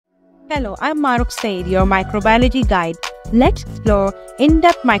Hello, I'm Maruk Said, your microbiology guide. Let's explore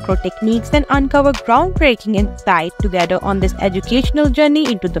in-depth micro techniques and uncover groundbreaking insight together on this educational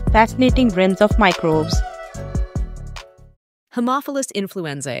journey into the fascinating realms of microbes. Haemophilus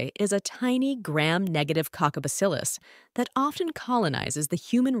influenzae is a tiny gram-negative coccobacillus that often colonizes the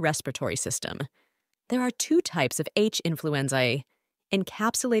human respiratory system. There are two types of H. influenzae: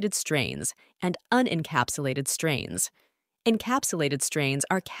 encapsulated strains and unencapsulated strains. Encapsulated strains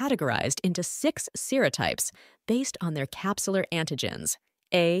are categorized into 6 serotypes based on their capsular antigens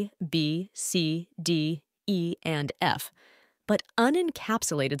A, B, C, D, E, and F. But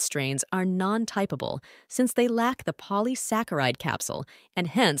unencapsulated strains are non-typable since they lack the polysaccharide capsule and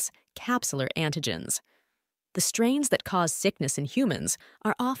hence capsular antigens. The strains that cause sickness in humans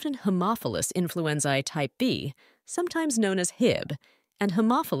are often Haemophilus influenzae type B, sometimes known as Hib, and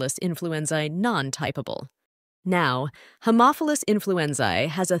Haemophilus influenzae non-typable. Now, Haemophilus influenzae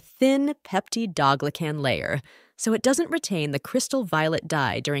has a thin peptidoglycan layer, so it doesn't retain the crystal violet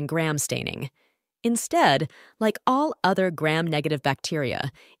dye during gram staining. Instead, like all other gram-negative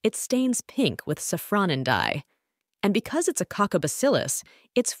bacteria, it stains pink with safranin dye. And because it's a coccobacillus,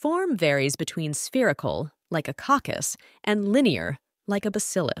 its form varies between spherical, like a coccus, and linear, like a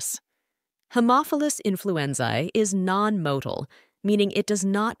bacillus. Haemophilus influenzae is non-motile, meaning it does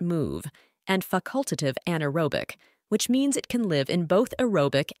not move, and facultative anaerobic, which means it can live in both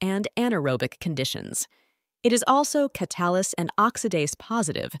aerobic and anaerobic conditions. It is also catalase and oxidase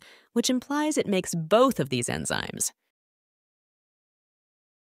positive, which implies it makes both of these enzymes.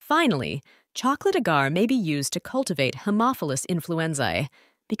 Finally, chocolate agar may be used to cultivate Haemophilus influenzae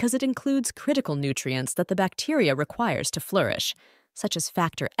because it includes critical nutrients that the bacteria requires to flourish, such as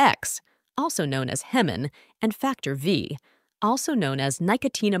factor X, also known as hemin, and factor V, also known as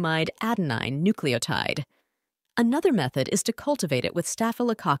nicotinamide adenine nucleotide. Another method is to cultivate it with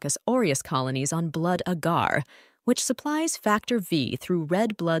Staphylococcus aureus colonies on blood agar, which supplies factor V through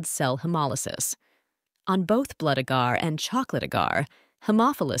red blood cell hemolysis. On both blood agar and chocolate agar,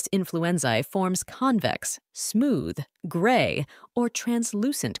 Haemophilus influenzae forms convex, smooth, gray, or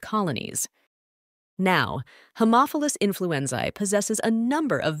translucent colonies. Now, Haemophilus influenzae possesses a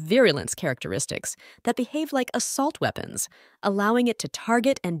number of virulence characteristics that behave like assault weapons, allowing it to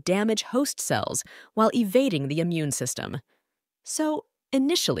target and damage host cells while evading the immune system. So,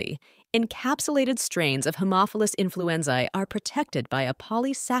 initially, encapsulated strains of Haemophilus influenzae are protected by a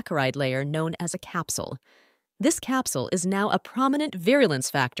polysaccharide layer known as a capsule. This capsule is now a prominent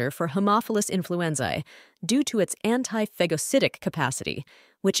virulence factor for Haemophilus influenzae due to its anti-phagocytic capacity,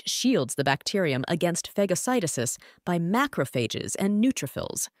 which shields the bacterium against phagocytosis by macrophages and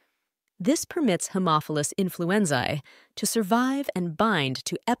neutrophils. This permits Haemophilus influenzae to survive and bind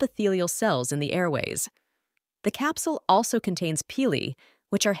to epithelial cells in the airways. The capsule also contains pili,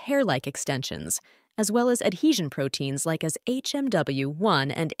 which are hair-like extensions, as well as adhesion proteins like as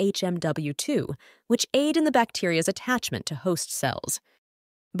HMW1 and HMW2, which aid in the bacteria's attachment to host cells.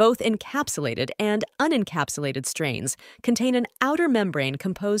 Both encapsulated and unencapsulated strains contain an outer membrane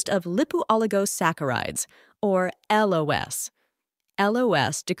composed of lipooligosaccharides, or LOS.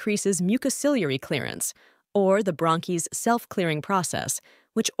 LOS decreases mucociliary clearance, or the bronchi's self-clearing process,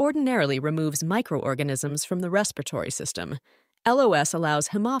 which ordinarily removes microorganisms from the respiratory system. LOS allows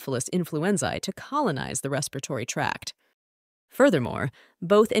Haemophilus influenzae to colonize the respiratory tract. Furthermore,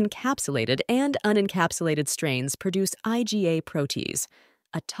 both encapsulated and unencapsulated strains produce IgA protease,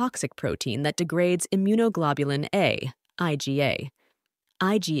 a toxic protein that degrades immunoglobulin A, IgA.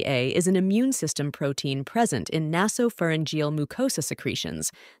 IgA is an immune system protein present in nasopharyngeal mucosa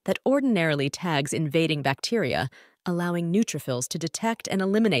secretions that ordinarily tags invading bacteria, allowing neutrophils to detect and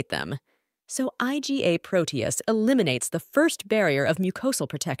eliminate them. So IgA protease eliminates the first barrier of mucosal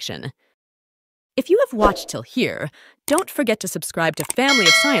protection. If you have watched till here, don't forget to subscribe to Family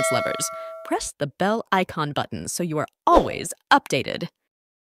of Science Lovers. Press the bell icon button so you are always updated.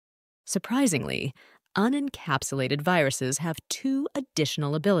 Surprisingly, unencapsulated viruses have 2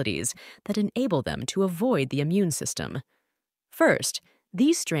 additional abilities that enable them to avoid the immune system. First,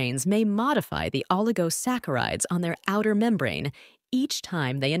 these strains may modify the oligosaccharides on their outer membrane each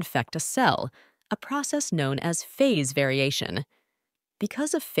time they infect a cell, a process known as phase variation.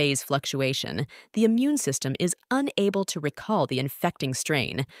 Because of phase fluctuation, the immune system is unable to recall the infecting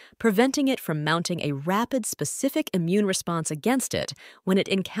strain, preventing it from mounting a rapid specific immune response against it when it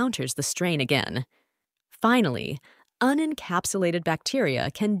encounters the strain again. Finally, unencapsulated bacteria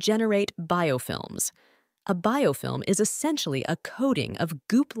can generate biofilms. A biofilm is essentially a coating of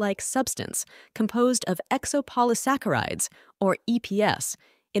goop-like substance composed of exopolysaccharides, or EPS,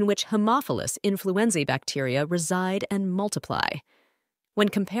 in which Haemophilus influenzae bacteria reside and multiply. When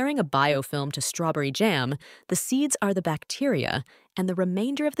comparing a biofilm to strawberry jam, the seeds are the bacteria, and the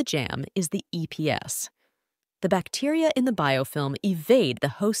remainder of the jam is the EPS. The bacteria in the biofilm evade the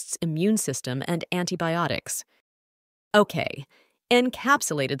host's immune system and antibiotics. Okay,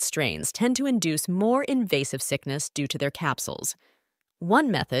 encapsulated strains tend to induce more invasive sickness due to their capsules.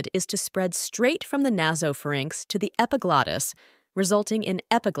 One method is to spread straight from the nasopharynx to the epiglottis, resulting in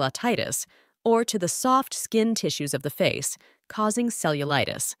epiglottitis, or to the soft skin tissues of the face, causing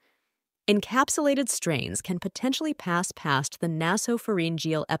cellulitis. Encapsulated strains can potentially pass past the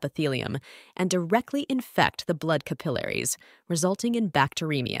nasopharyngeal epithelium and directly infect the blood capillaries, resulting in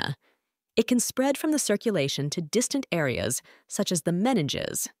bacteremia. It can spread from the circulation to distant areas such as the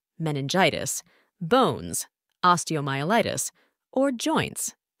meninges, meningitis, bones, osteomyelitis, or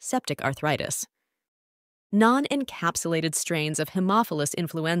joints, septic arthritis. Non-encapsulated strains of Haemophilus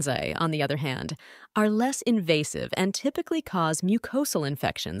influenzae, on the other hand, are less invasive and typically cause mucosal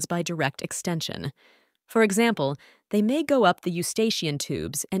infections by direct extension. For example, they may go up the eustachian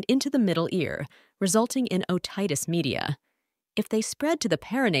tubes and into the middle ear, resulting in otitis media. If they spread to the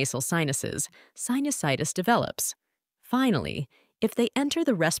paranasal sinuses, sinusitis develops. Finally, if they enter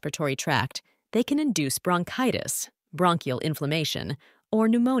the respiratory tract, they can induce bronchitis, bronchial inflammation, or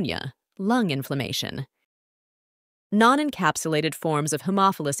pneumonia, lung inflammation. Non-encapsulated forms of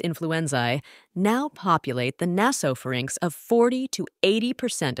Haemophilus influenzae now populate the nasopharynx of 40 to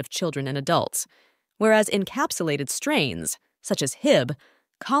 80% of children and adults, whereas encapsulated strains, such as Hib,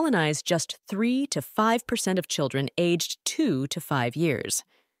 colonize just 3 to 5% of children aged 2 to 5 years.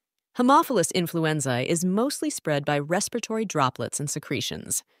 Haemophilus influenzae is mostly spread by respiratory droplets and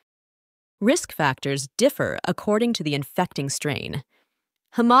secretions. Risk factors differ according to the infecting strain.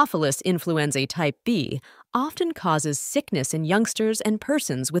 Haemophilus influenzae type B often causes sickness in youngsters and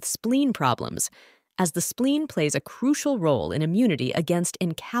persons with spleen problems, as the spleen plays a crucial role in immunity against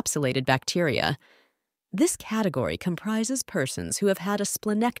encapsulated bacteria. This category comprises persons who have had a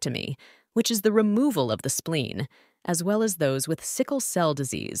splenectomy, which is the removal of the spleen, as well as those with sickle cell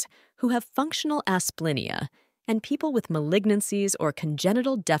disease, who have functional asplenia, and people with malignancies or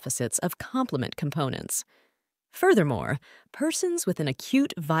congenital deficits of complement components. Furthermore, persons with an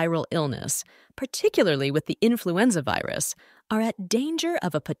acute viral illness, particularly with the influenza virus, are at danger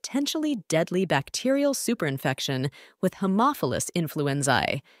of a potentially deadly bacterial superinfection with Haemophilus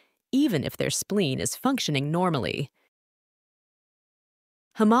influenzae, even if their spleen is functioning normally.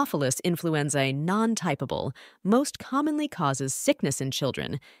 Haemophilus influenzae non-typable most commonly causes sickness in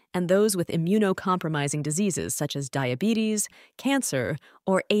children and those with immunocompromising diseases such as diabetes, cancer,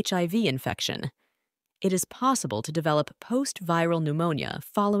 or HIV infection. It is possible to develop post-viral pneumonia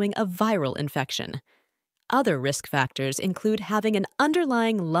following a viral infection. Other risk factors include having an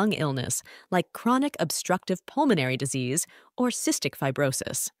underlying lung illness like chronic obstructive pulmonary disease or cystic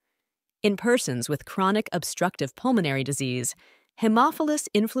fibrosis. In persons with chronic obstructive pulmonary disease, Haemophilus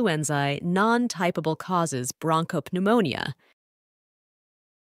influenzae non-typable causes bronchopneumonia.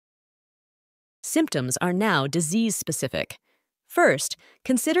 Symptoms are now disease-specific. First,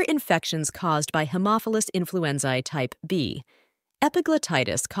 consider infections caused by Haemophilus influenzae type B.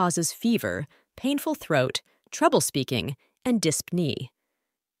 Epiglottitis causes fever, painful throat, trouble speaking, and dyspnea.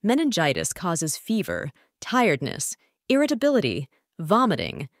 Meningitis causes fever, tiredness, irritability,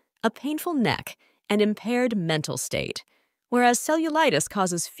 vomiting, a painful neck, and impaired mental state, whereas cellulitis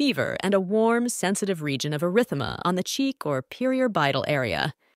causes fever and a warm, sensitive region of erythema on the cheek or periorbital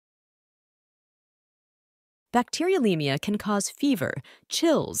area. Bacteremia can cause fever,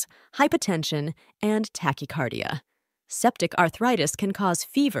 chills, hypotension, and tachycardia. Septic arthritis can cause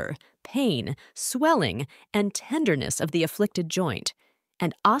fever, pain, swelling, and tenderness of the afflicted joint,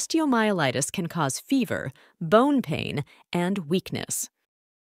 and osteomyelitis can cause fever, bone pain, and weakness.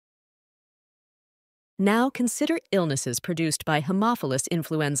 Now consider illnesses produced by Haemophilus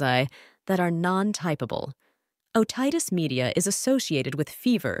influenzae that are non-typable. Otitis media is associated with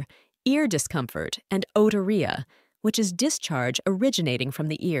fever, ear discomfort, and otorrhea, which is discharge originating from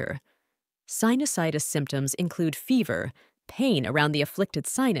the ear. Sinusitis symptoms include fever, pain around the afflicted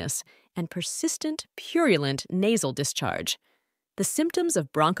sinus, and persistent, purulent nasal discharge. The symptoms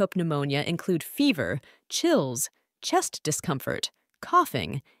of bronchopneumonia include fever, chills, chest discomfort,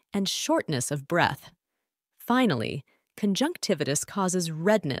 coughing, and shortness of breath. Finally, conjunctivitis causes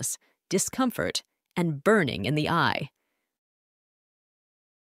redness, discomfort, and burning in the eye.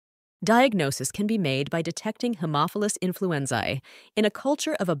 Diagnosis can be made by detecting Haemophilus influenzae in a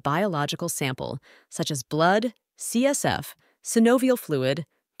culture of a biological sample, such as blood, CSF, synovial fluid,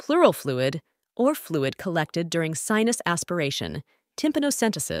 pleural fluid, or fluid collected during sinus aspiration,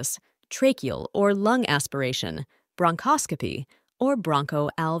 tympanocentesis, tracheal or lung aspiration, bronchoscopy, or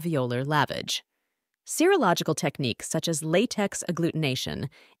bronchoalveolar lavage. Serological techniques such as latex agglutination,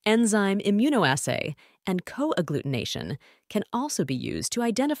 enzyme immunoassay, and co-agglutination can also be used to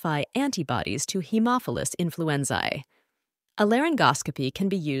identify antibodies to Haemophilus influenzae. A laryngoscopy can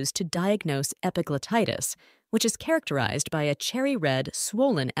be used to diagnose epiglottitis, which is characterized by a cherry-red,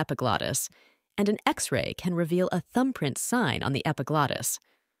 swollen epiglottis, and an X-ray can reveal a thumbprint sign on the epiglottis.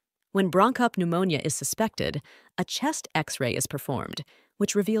 When bronchopneumonia is suspected, a chest X-ray is performed,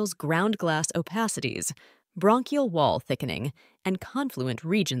 which reveals ground glass opacities, bronchial wall thickening, and confluent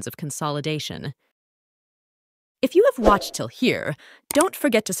regions of consolidation. If you have watched till here, don't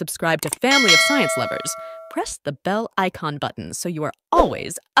forget to subscribe to Family of Science Lovers. Press the bell icon button so you are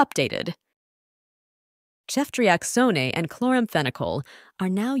always updated. Ceftriaxone and chloramphenicol are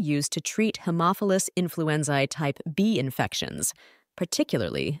now used to treat Haemophilus influenzae type B infections,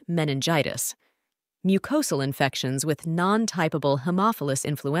 particularly meningitis. Mucosal infections with non-typable Haemophilus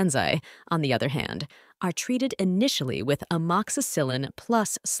influenzae, on the other hand, are treated initially with amoxicillin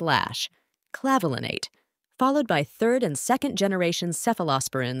plus clavulanate, followed by third and second generation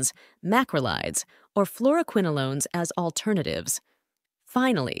cephalosporins, macrolides, or fluoroquinolones as alternatives.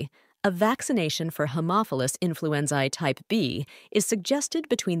 Finally, a vaccination for Haemophilus influenzae type B is suggested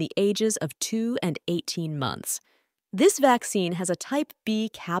between the ages of 2 and 18 months. This vaccine has a type B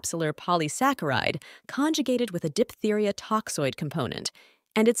capsular polysaccharide conjugated with a diphtheria toxoid component,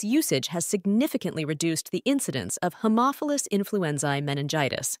 and its usage has significantly reduced the incidence of Haemophilus influenzae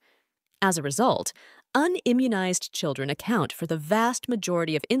meningitis. As a result, unimmunized children account for the vast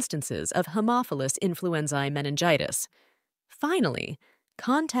majority of instances of Haemophilus influenzae meningitis. Finally,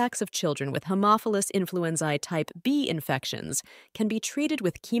 contacts of children with Haemophilus influenzae type B infections can be treated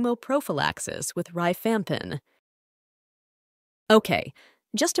with chemoprophylaxis with rifampin. Okay,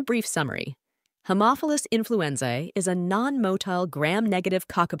 just a brief summary. Haemophilus influenzae is a non-motile gram-negative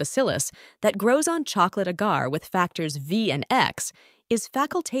coccobacillus that grows on chocolate agar with factors V and X, is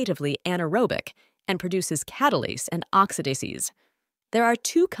facultatively anaerobic, and produces catalase and oxidases. There are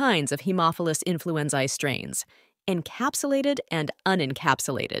 2 kinds of Haemophilus influenzae strains, encapsulated and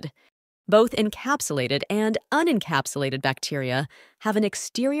unencapsulated. Both encapsulated and unencapsulated bacteria have an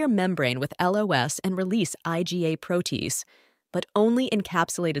exterior membrane with LOS and release IgA protease, but only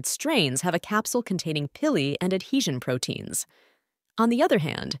encapsulated strains have a capsule containing pili and adhesion proteins. On the other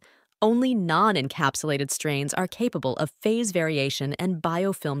hand, only non-encapsulated strains are capable of phase variation and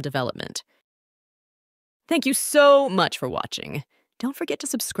biofilm development. Thank you so much for watching. Don't forget to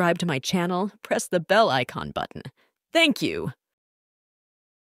subscribe to my channel, press the bell icon button. Thank you!